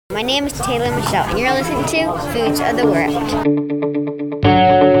My name is Taylor Michelle, and you're listening to Foods of the World.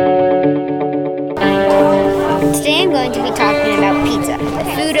 Today I'm going to be talking about pizza, the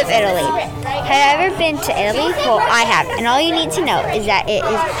food of Italy. Have you ever been to Italy? Well, I have, and all you need to know is that it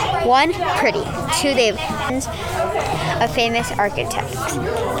is 1, pretty, 2, they have of famous architects.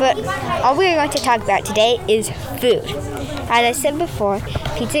 But all we are going to talk about today is food. As I said before,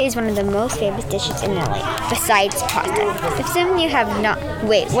 pizza is one of the most famous dishes in Italy, besides pasta. If some of you have not...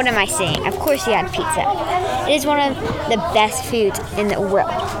 Wait, what am I saying? Of course you had pizza. It is one of the best foods in the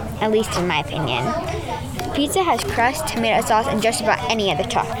world, at least in my opinion. Pizza has crust, tomato sauce, and just about any other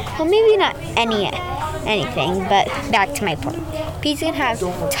topping. Well, maybe not anything, but back to my point. Pizza can have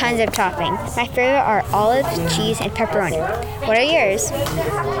tons of toppings. My favorite are olives, cheese, and pepperoni. What are yours?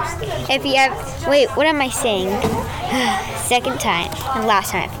 If you have... Wait, what am I saying? Second time, and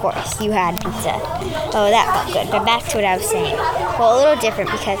last time, of course, you had pizza. Oh, that felt good. But back to what I was saying. Well, a little different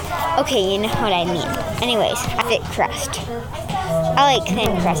because, okay, you know what I mean. Anyways, I thick crust. I like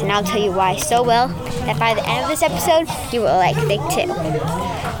thin crust, and I'll tell you why so well that by the end of this episode, you will like thick too.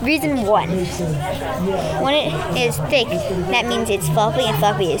 Reason 1. When it is thick, that means it's fluffy, and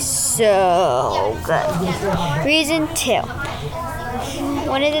fluffy is so good. Reason 2.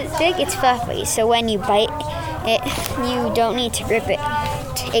 When it is thick, it's fluffy, so when you bite it, you don't need to rip it.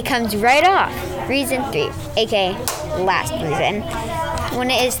 It comes right off. Reason 3, aka last reason. When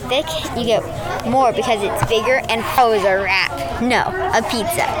it is thick, you get more because it's bigger and is a wrap. No, a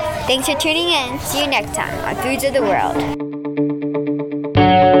pizza. Thanks for tuning in. See you next time on Foods of the World.